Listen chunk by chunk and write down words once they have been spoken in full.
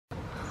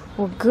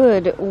Well,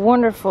 good,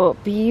 wonderful,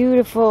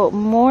 beautiful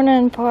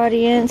morning,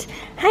 audience.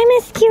 Hi,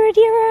 Miss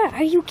Kiradira.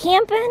 Are you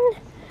camping?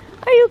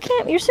 Are you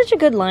camping? You're such a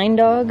good line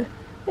dog.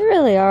 You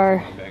really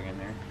are.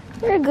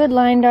 You're a good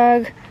line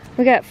dog.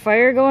 We got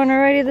fire going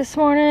already this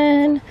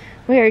morning.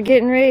 We are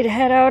getting ready to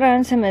head out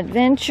on some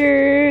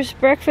adventures.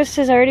 Breakfast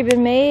has already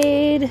been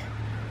made.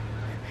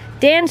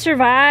 Dan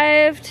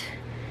survived.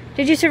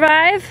 Did you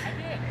survive? I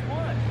did. Come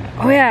on.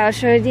 Oh yeah, I'll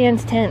show you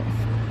Dan's tent.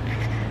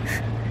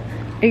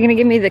 Are you gonna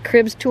give me the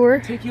cribs tour?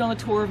 I'll take you on the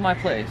tour of my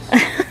place.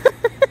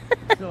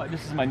 So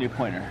this is my new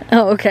pointer.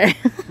 Oh, okay.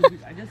 So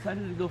I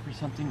decided to go for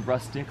something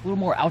rustic, a little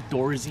more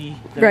outdoorsy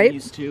than I'm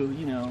used to,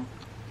 you know.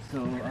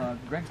 So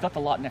Greg's got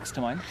the lot next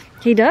to mine.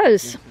 He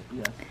does.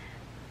 Yes.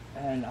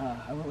 And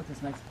I went with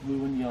this nice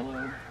blue and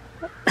yellow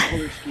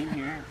color scheme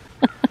here.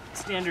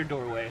 Standard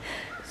doorway.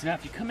 So now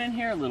if you come in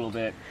here a little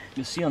bit,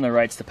 you'll see on the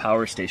right's the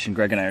power station.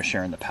 Greg and I are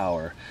sharing the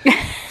power.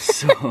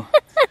 So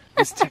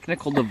this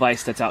technical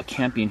device that's out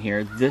camping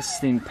here, this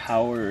thing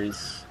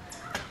powers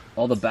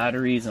all the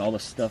batteries and all the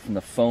stuff and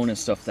the phone and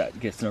stuff that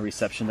gets no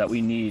reception that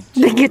we need.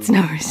 That gets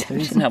no reception. It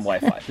doesn't have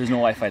Wi-Fi. There's no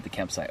Wi-Fi at the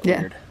campsite.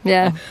 Yeah. Weird.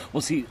 Yeah. Well,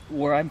 see,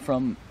 where I'm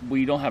from,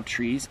 we don't have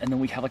trees, and then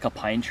we have like a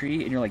pine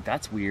tree, and you're like,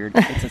 that's weird.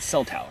 It's a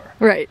cell tower.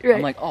 Right.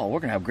 I'm like, oh, we're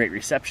gonna have great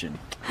reception.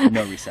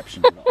 No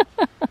reception at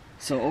all.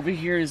 So over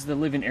here is the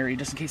living area,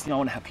 just in case you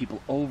want to have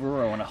people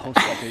over or want to host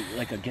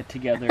like a get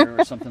together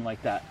or something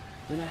like that.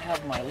 Then I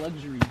have my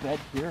luxury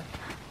bed here.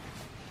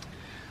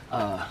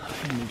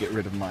 Let me get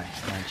rid of my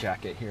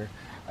jacket here.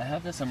 I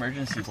have this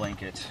emergency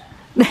blanket,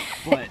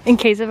 but in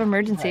case of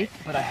emergency. Right,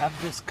 but I have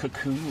this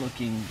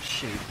cocoon-looking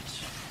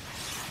shaped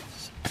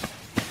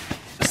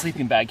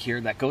sleeping bag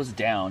here that goes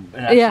down.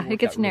 And yeah, it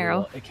gets narrow.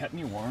 Well. It kept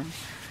me warm.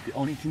 The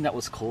only thing that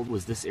was cold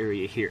was this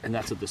area here, and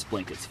that's what this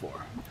blanket's for.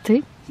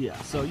 See? Yeah,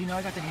 so you know,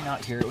 I got to hang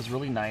out here. It was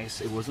really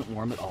nice. It wasn't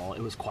warm at all.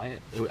 It was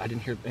quiet. I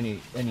didn't hear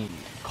any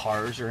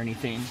cars or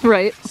anything.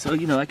 Right. So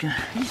you know, I can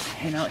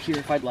hang out here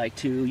if I'd like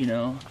to. You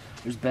know,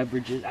 there's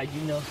beverages. I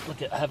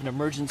look at. I have an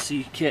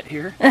emergency kit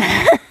here.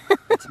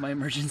 That's my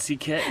emergency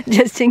kit.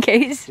 Just in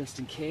case. Just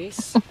in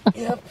case.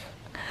 Yep.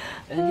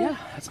 And yeah,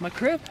 that's my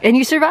crib. And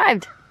you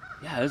survived.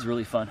 Yeah, it was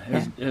really fun.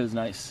 It was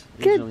nice.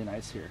 It was really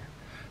nice here.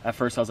 At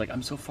first I was like,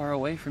 I'm so far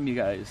away from you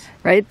guys.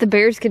 Right? The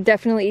bears could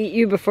definitely eat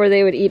you before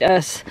they would eat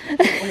us.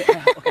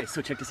 Okay,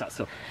 so check this out.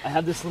 So I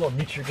have this little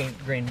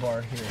Nutri-Grain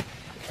bar here.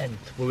 And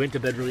we went to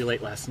bed really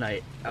late last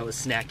night. I was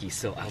snacky,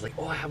 so I was like,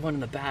 oh, I have one in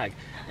the bag.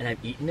 And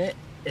I've eaten it,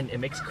 and it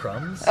makes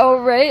crumbs. Oh,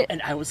 right.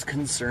 And I was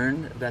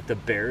concerned that the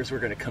bears were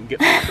going to come get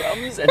my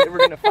crumbs, and they were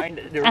going to find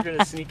it. They were going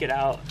to sneak it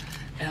out.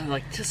 And I'm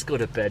like, just go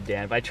to bed,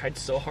 Dan. But I tried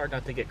so hard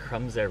not to get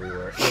crumbs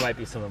everywhere. There might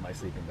be some in my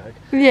sleeping bag.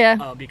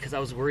 Yeah. Because I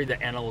was worried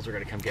that animals were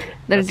going to come get it.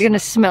 That it's going to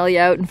smell you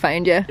out and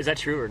find you. Is that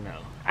true or no?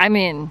 I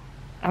mean,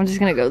 I'm just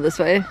going to go this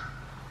way.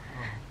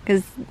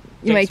 Because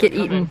you might get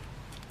eaten.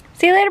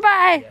 See you later,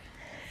 bye!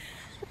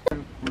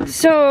 Yeah.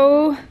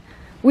 So,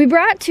 we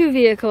brought 2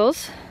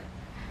 vehicles.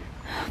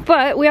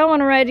 But we all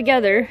want to ride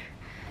together.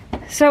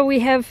 So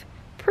we have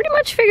pretty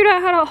much figured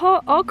out how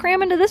to all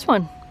cram into this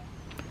one.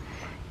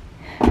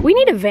 We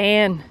need a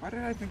van. Why did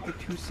I think the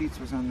 2 seats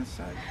was on this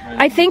side?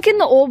 I think in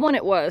the old one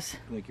it was.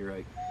 I think you're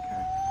right.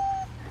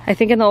 Okay. I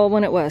think in the old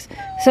one it was.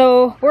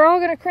 So we're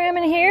all gonna cram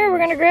in here. We're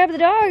gonna grab the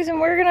dogs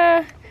and we're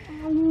gonna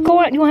go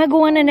on. You wanna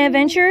go on an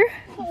adventure?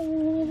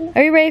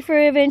 Are you ready for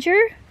an adventure?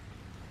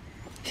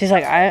 She's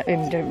like,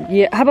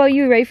 yeah. How about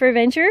you? Ready for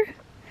adventure?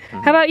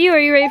 How about you? Are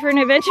you ready for an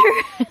adventure?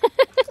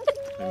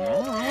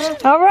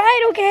 All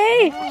right.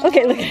 Okay.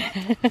 Okay. Look.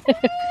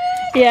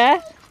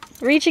 Yeah.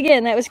 Reach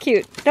again, that was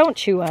cute. Don't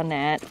chew on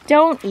that.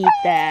 Don't eat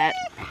that.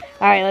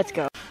 All right, let's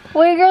go.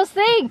 What do you girls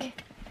think?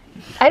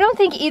 I don't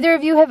think either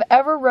of you have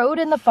ever rode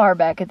in the far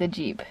back of the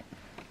Jeep.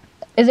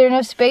 Is there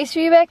enough space for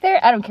you back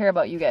there? I don't care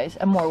about you guys.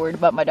 I'm more worried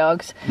about my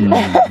dogs.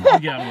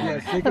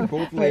 Yes, they can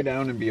both lay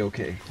down and be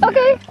okay.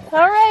 Okay,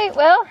 all right,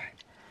 well,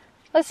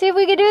 let's see if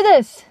we can do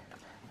this.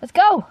 Let's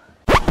go.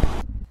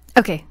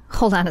 Okay,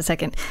 hold on a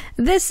second.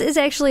 This is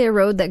actually a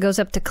road that goes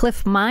up to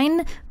Cliff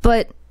Mine,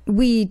 but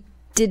we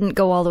didn't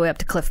go all the way up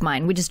to Cliff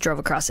Mine. We just drove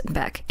across it and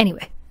back.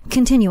 Anyway,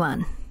 continue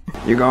on.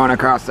 You're going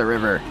across the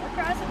river. We're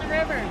crossing the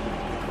river.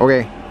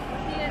 Okay.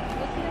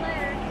 We'll see you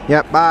later.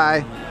 Yep,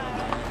 bye.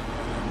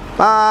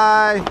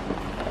 Bye.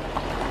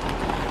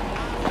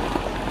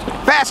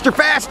 Faster,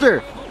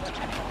 faster.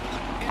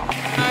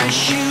 I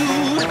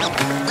shoot,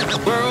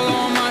 world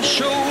on my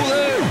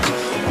shoulder,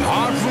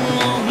 heart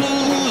full of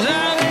blues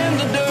out in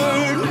the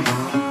dirt,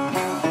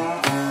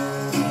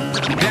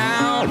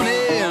 down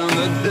in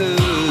the dirt.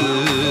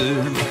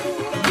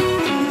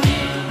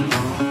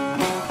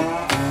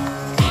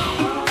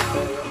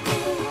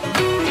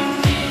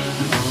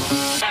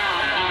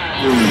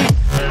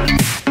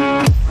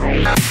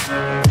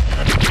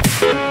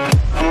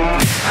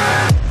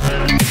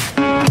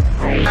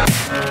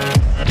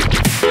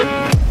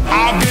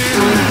 I've been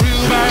a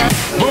real bad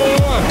boy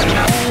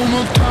on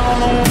the town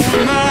all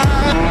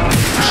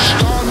night.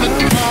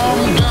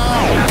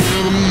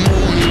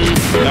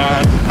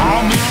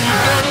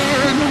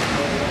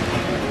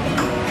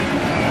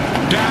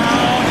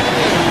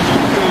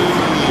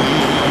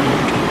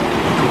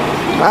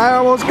 I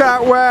almost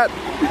got wet.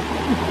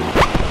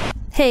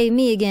 Hey,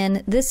 me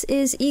again. This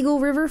is Eagle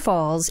River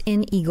Falls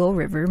in Eagle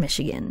River,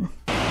 Michigan.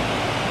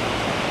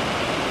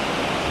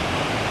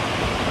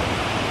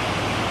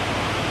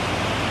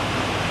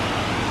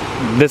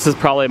 This is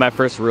probably my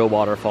first real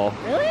waterfall.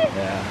 Really?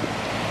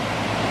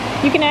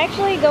 Yeah. You can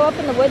actually go up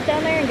in the woods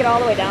down there and get all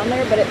the way down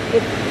there, but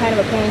it's kind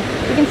of a pain.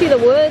 You can see the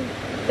wood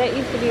that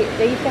used to be,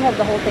 they used to have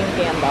the whole thing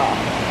jammed off.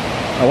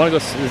 I want to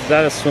go, is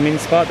that a swimming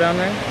spot down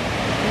there?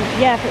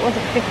 Yeah, if it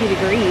wasn't 50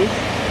 degrees.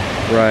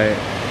 Right.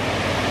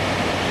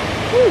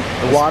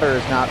 The water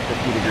is not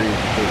 50 degrees.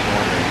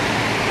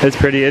 It's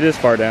pretty, it is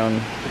far down.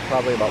 It's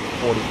probably about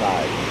 45.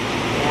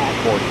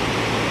 Yeah. 40.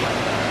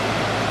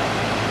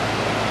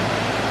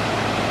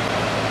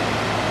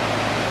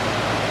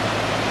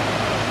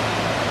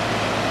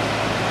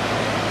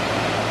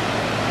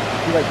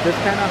 Like this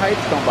kind of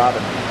heights don't bother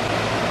me.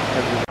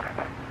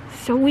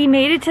 So we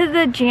made it to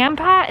the jam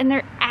pot and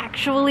they're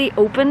actually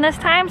open this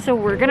time, so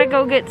we're gonna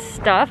go get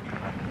stuff.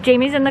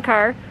 Jamie's in the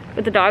car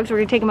with the dogs. We're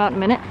gonna take them out in a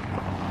minute.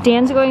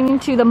 Dan's going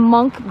into the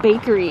Monk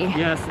Bakery.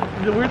 Yes,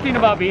 the weird thing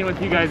about being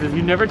with you guys is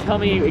you never tell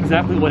me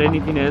exactly what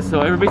anything is.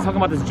 So everybody's talking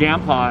about this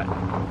jam pot,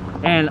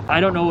 and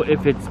I don't know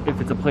if it's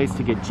a place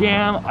to get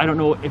jam. I don't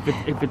know if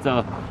it's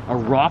a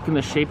rock in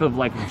the shape of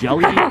like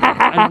jelly.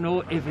 I don't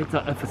know if it's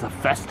a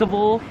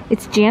festival.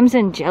 It's jams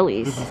and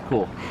jellies. This is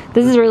cool.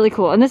 This is really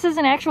cool. And this is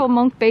an actual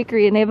monk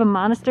bakery, and they have a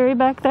monastery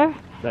back there.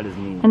 That is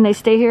neat. And they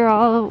stay here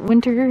all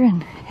winter,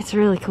 and it's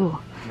really cool.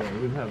 Yeah,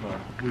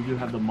 we do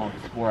have the monks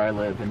where I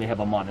live, and they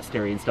have a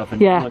monastery and stuff. And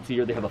yeah. Once a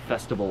year they have a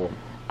festival.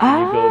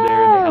 And you go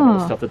there and they have all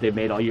the stuff that they've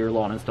made all year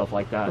long and stuff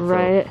like that.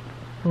 Right.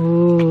 So,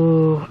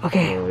 ooh.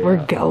 Okay, yeah.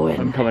 We're going.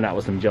 I'm coming out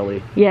with some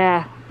jelly.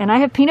 Yeah, and I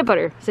have peanut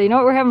butter. So you know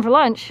what we're having for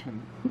lunch?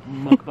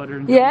 Monk butter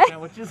and yeah.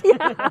 sandwiches.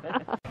 Yeah.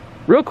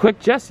 Real quick,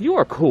 Jess, you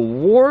are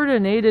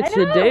coordinated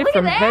today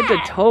from head to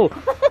toe.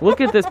 Look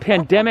at this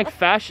pandemic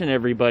fashion,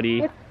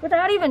 everybody.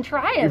 Without even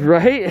trying.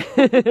 Right?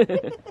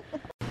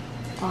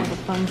 All the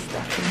fun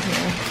stuff in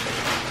here.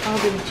 All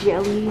the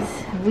jellies.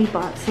 We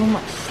bought so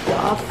much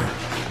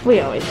stuff. We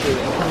always do it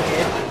in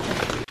here.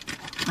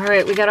 All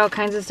right, we got all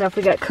kinds of stuff.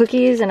 We got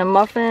cookies and a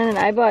muffin, and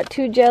I bought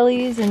 2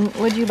 jellies. And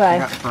what'd you buy? I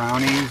got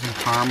brownies and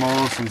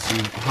caramels and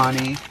some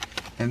honey,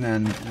 and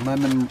then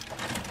lemon.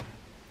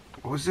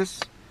 What was this?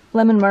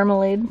 Lemon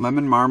marmalade.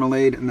 Lemon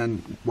marmalade, and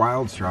then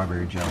wild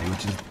strawberry jelly,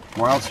 which is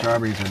wild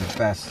strawberries are the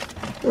best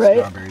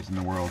strawberries in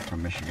the world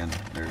from Michigan.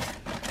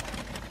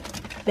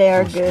 They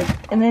are good.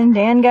 And then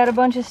Dan got a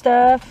bunch of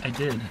stuff. I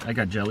did. I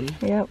got jelly.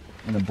 Yep.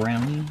 And a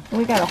brownie.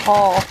 We got a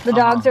haul. The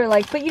dogs are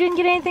like, but you didn't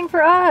get anything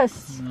for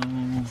us.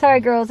 No. Sorry,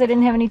 girls. I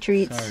didn't have any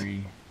treats. Sorry.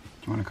 Do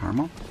you want a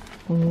caramel?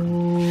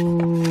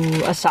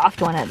 Ooh, a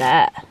soft one at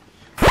that.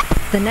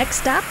 The next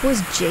stop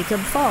was Jacob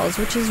Falls,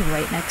 which is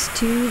right next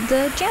to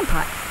the jam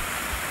pot.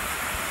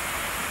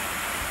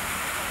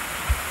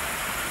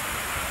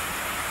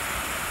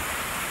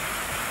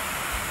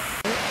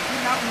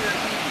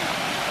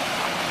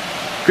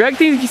 Greg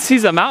thinks he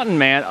sees a mountain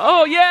man.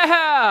 Oh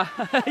yeah!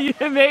 You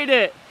made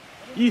it!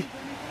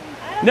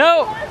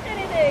 No,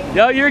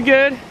 you're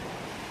good.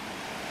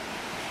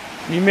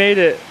 You made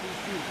it.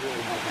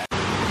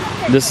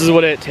 This is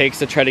what it takes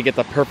to try to get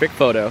the perfect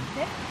photo.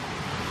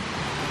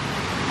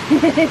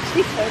 She's so distracted.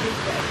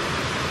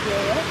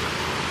 Yeah.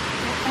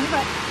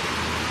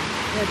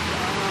 Good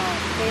job.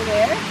 Stay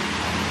there.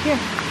 Here.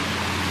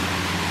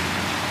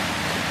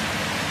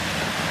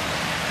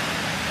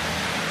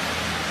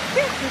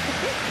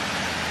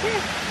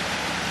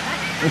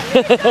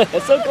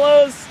 So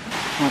close.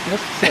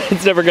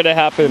 It's never gonna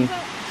happen.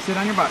 Sit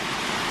on your butt.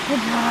 Good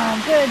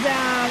job, good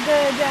job,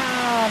 good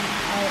job.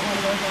 All right, one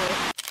of those others.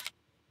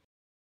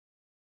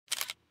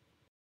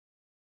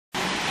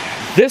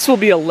 This will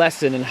be a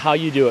lesson in how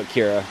you do it,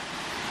 Kira.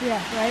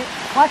 Yeah, right?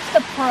 Watch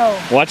the pro.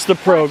 Watch the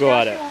pro go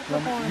at it.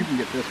 You can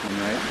get this one,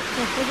 right?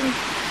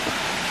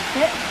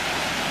 Sit.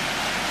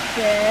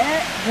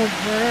 Sit. Good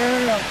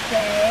girl.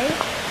 Stay.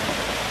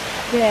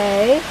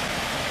 Stay.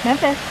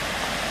 Memphis.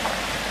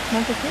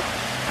 Memphis, sit.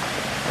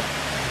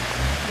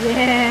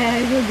 Yeah,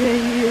 you're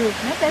good, you.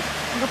 Memphis,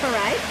 wanna go for a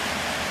ride?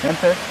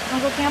 Memphis.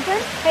 Wanna go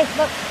camping? Hey,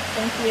 look.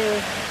 Thank you.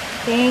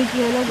 Thank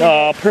you. Look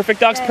Oh, perfect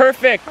dog's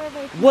perfect.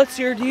 Perfect. What's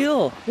your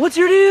deal? What's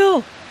your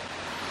deal?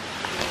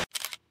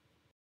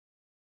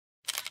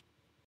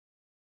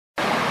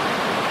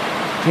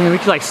 Man, we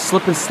could like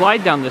slip and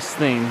slide down this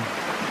thing.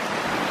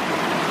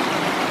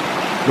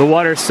 The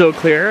water is so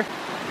clear,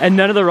 and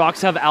none of the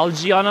rocks have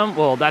algae on them.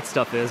 Well, that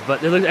stuff is,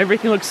 but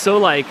everything looks so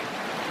like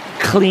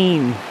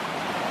clean.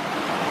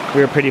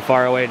 We're pretty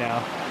far away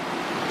now.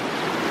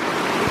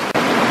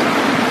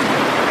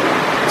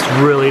 It's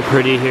really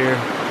pretty here.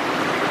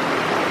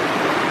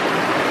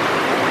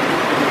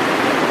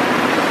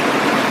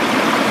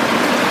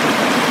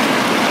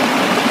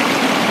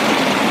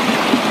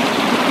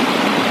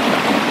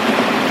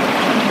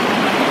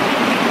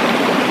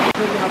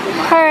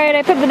 Alright,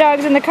 I put the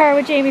dogs in the car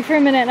with Jamie for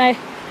a minute and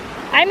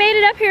I made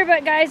it up here,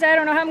 but guys, I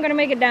don't know how I'm gonna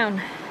make it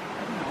down.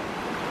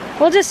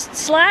 We'll just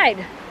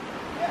slide.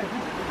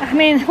 I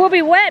mean, we'll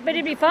be wet, but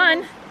it'd be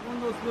fun.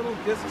 one of those little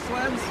disc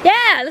sleds?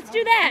 Yeah, let's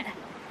do that.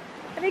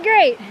 That'd be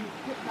great.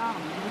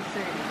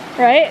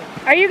 Right?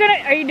 Are you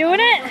doing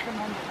it?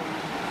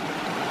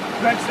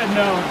 Greg said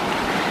no.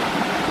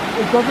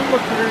 It doesn't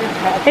look very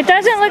attached. It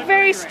doesn't look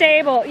very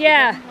stable.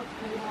 Yeah.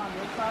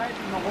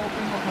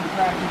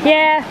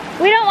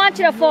 Yeah, we don't want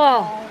you to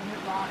fall.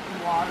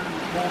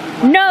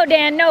 No,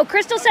 Dan, no.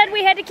 Crystal said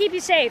we had to keep you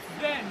safe.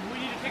 Then we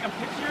need to take a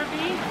picture of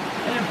me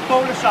and then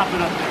Photoshop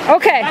it up there.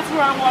 Okay. That's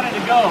where I wanted to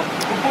go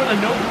before the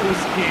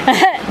notebooks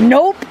came.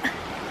 Nope.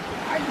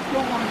 I just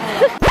don't want to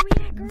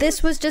go.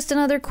 This was just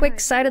another quick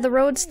side of the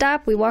road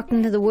stop. We walked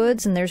into the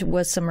woods and there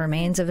was some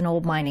remains of an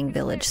old mining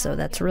village, so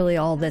that's really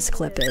all this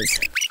clip is.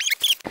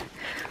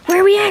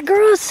 Where are we at,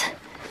 girls?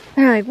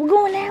 They're like, we're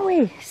going that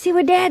way. See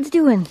what Dad's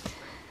doing.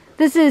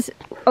 This is,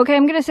 okay,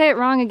 I'm gonna say it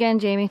wrong again,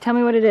 Jamie. Tell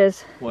me what it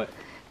is. What?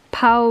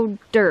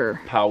 Powder.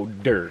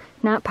 Powder.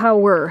 Not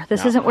power.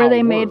 This isn't where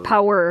they made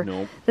power.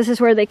 Nope. This is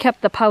where they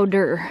kept the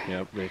powder.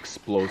 Yep, the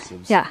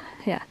explosives. Yeah,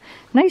 yeah.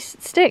 Nice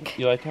stick.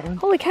 You like that one?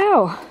 Holy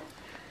cow.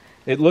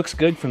 It looks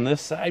good from this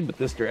side, but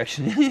this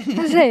direction.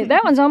 I say,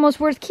 that one's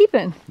almost worth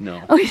keeping.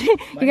 No. Oh, you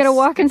got a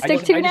walking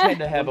stick too I just now? had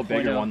to have a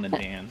bigger one than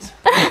Dan's.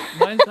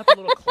 Mine's got the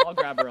little claw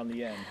grabber on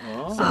the end.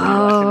 So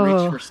I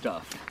can reach for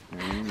stuff.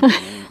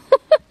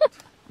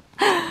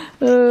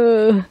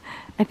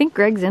 I think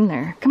Greg's in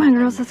there. Come on,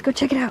 girls, let's go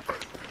check it out.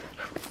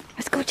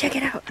 Let's go check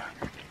it out.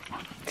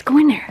 Let's go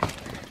in there.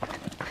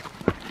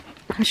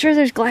 I'm sure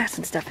there's glass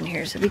and stuff in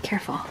here, so be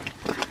careful.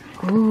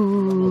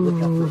 Ooh.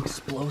 Look out for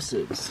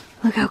explosives.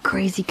 Look how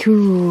crazy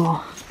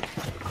cool.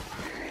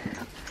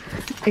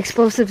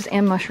 Explosives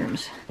and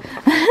mushrooms.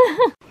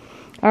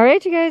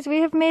 Alright, you guys, we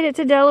have made it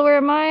to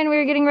Delaware Mine.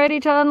 We're getting ready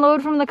to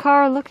unload from the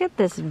car. Look at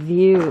this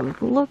view.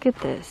 Look at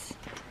this.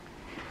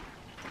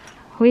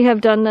 We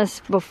have done this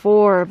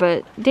before,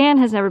 but Dan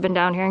has never been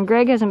down here, and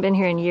Greg hasn't been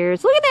here in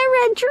years. Look at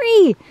that red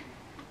tree!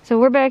 So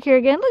we're back here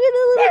again. Look at the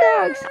little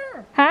dogs.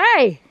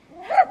 Hi!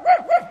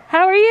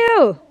 How are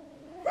you?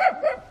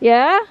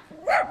 Yeah?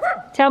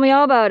 Tell me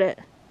all about it.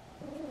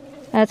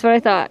 That's what I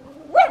thought.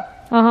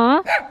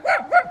 Uh-huh.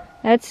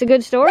 That's a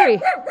good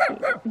story.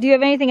 Do you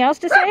have anything else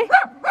to say?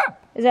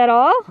 Is that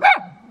all?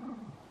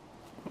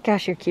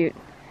 Gosh, you're cute.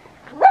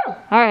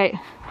 Alright,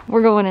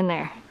 we're going in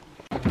there.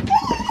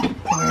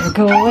 We're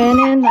going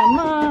in the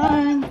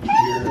mine.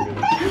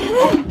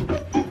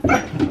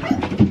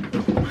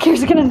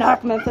 Kira's gonna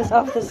knock Memphis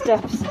off the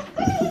steps.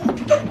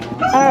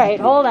 Alright,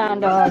 hold on,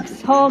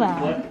 dogs. Hold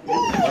on.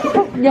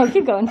 No,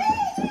 keep going.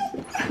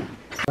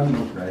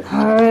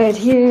 Alright,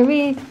 here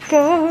we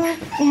go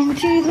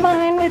into the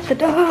mine with the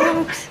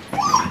dogs.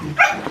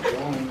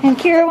 And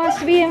Kira wants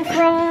to be in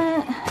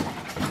front.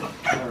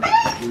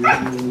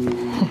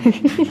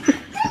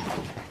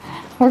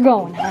 We're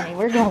going, honey,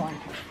 we're going.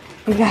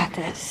 We got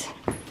this.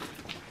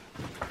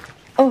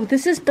 Oh,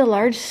 this is the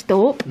large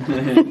stope?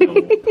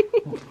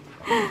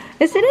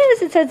 Yes, it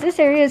is. It says this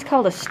area is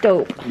called a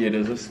stope. It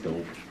is a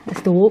stope. A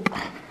stope.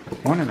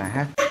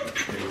 1.5.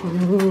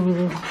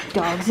 Ooh,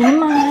 dogs in the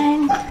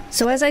mine.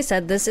 So as I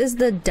said, this is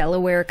the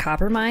Delaware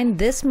Copper Mine.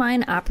 This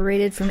mine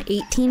operated from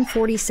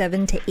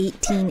 1847 to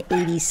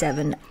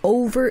 1887.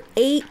 Over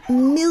 8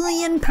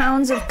 million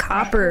pounds of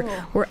copper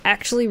were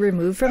actually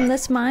removed from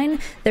this mine.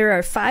 There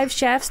are 5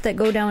 shafts that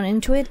go down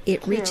into it.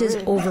 It reaches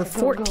over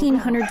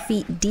 1,400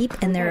 feet deep,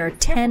 and there are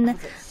 10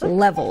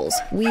 levels.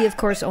 We, of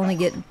course, only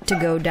get to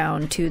go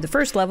down to the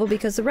first level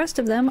because the rest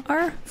of them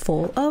are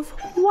full of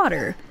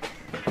water.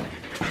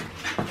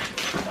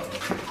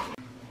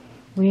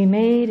 We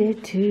made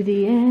it to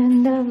the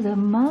end of the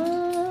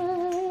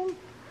mine.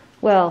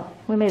 Well,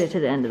 we made it to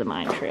the end of the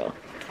mine trail.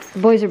 The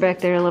boys are back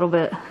there a little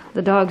bit.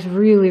 The dogs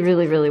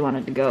really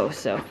wanted to go,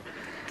 so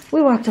we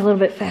walked a little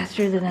bit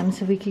faster than them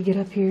so we could get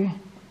up here,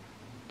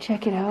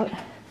 check it out.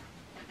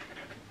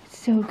 It's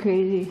so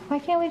crazy. Why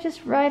can't we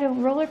just ride a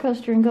roller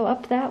coaster and go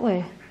up that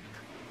way?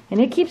 And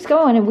it keeps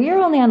going, and we are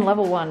only on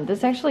level 1.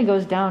 This actually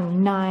goes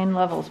down 9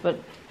 levels, but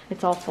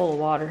it's all full of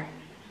water.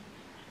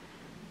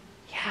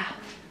 Yeah.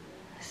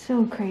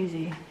 So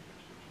crazy.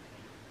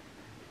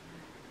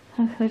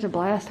 Oh, there's a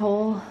blast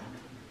hole.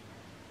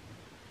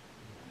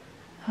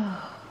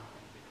 Oh,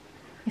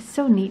 it's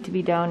so neat to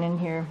be down in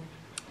here.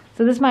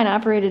 So this mine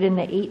operated in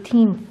the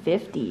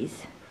 1850s.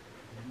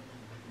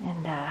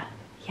 And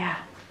yeah,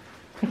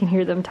 I can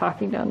hear them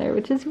talking down there,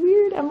 which is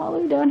weird. I'm all the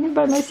way down here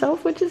by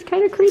myself, which is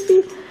kind of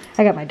creepy.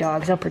 I got my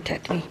dogs, they'll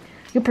protect me.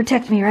 You'll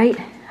protect me, right?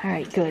 All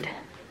right, good.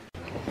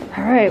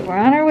 All right, we're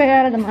on our way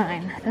out of the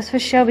mine. This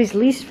was Shelby's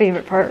least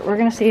favorite part. We're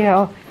gonna see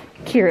how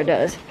Kira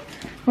does.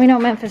 We know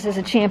Memphis is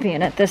a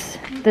champion at this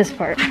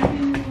part. Come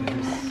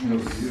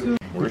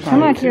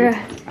on, Kira.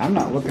 I'm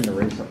not looking to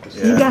race up this.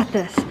 You got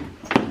this.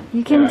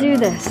 You can do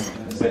this.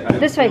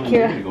 This way,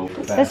 Kira.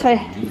 This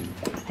way.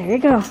 There you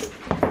go.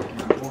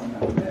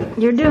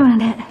 You're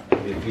doing it.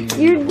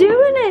 You're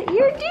doing it.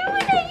 You're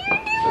doing it.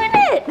 You're doing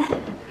it.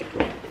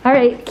 All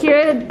right,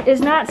 Kira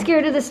is not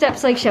scared of the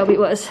steps like Shelby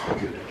was.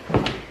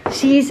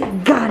 She's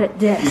got it,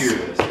 this.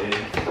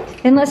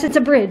 Unless it's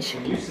a bridge.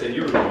 You said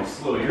you were going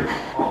slow. You're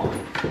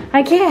falling.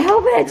 I can't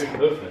help it.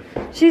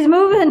 She's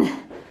moving.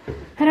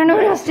 I don't know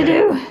what else to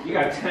do. You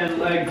got 10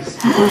 legs.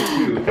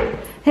 2.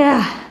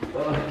 Yeah.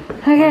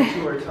 Okay.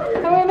 2 are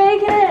tired. Are we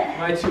making it?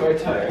 My 2 are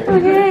tired.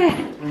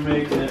 Okay. We're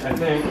making it, I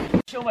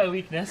think. Show my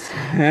weakness.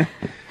 That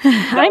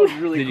was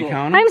really Did you cool.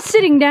 count I'm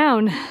sitting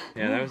down.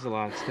 Yeah, that was a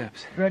lot of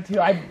steps.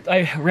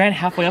 I ran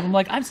halfway up. I'm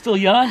like, I'm still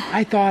young.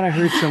 I thought I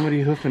heard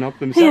somebody hoofing up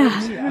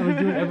themselves. I was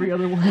doing every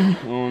other one.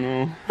 Oh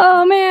no.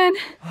 Oh man.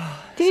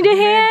 Do you need a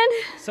hand?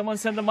 Someone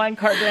send the mine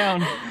cart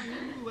down.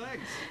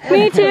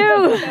 Me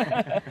too.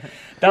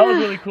 That was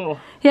really cool.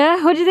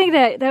 Yeah? What'd you think of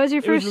that? That was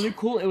your It was first? really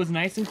cool. It was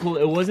nice and cool.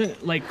 It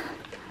wasn't like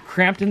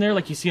cramped in there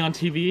like you see on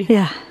TV.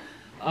 Yeah.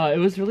 It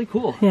was really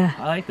cool. Yeah.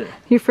 I liked it.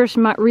 Your first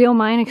real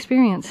mine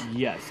experience?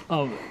 Yes.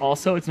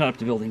 Also, it's not up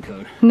to building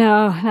code.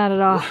 No, not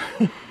at all.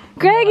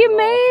 Greg, you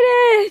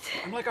made it!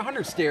 I'm like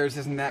 100 stairs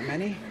isn't that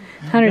many.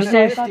 100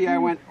 stairs. 50, I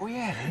went, oh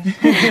yeah, it is.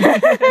 I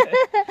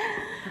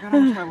forgot how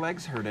much my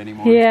legs hurt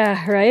anymore.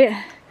 Yeah,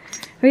 right?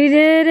 We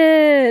did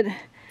it!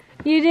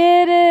 You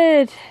did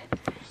it!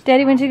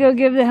 Daddy went to go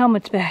give the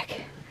helmets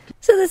back.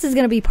 So this is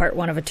going to be part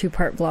 1 of a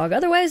 2-part vlog.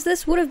 Otherwise,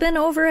 this would have been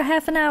over a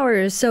half an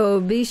hour. So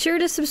be sure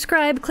to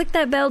subscribe, click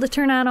that bell to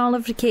turn on all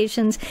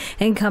notifications,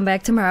 and come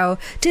back tomorrow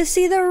to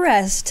see the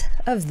rest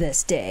of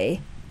this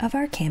day of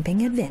our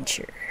camping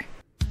adventure.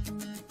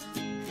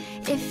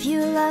 If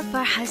you love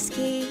our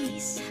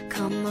Huskies,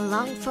 come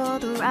along for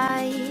the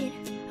ride.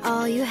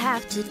 All you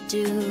have to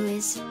do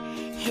is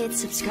hit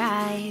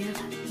subscribe.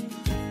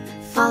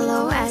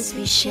 Follow as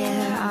we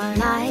share our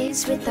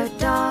lives with our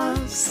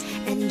dogs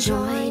and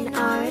join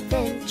our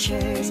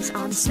adventures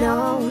on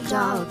Snow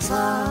Dogs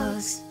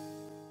Vlogs.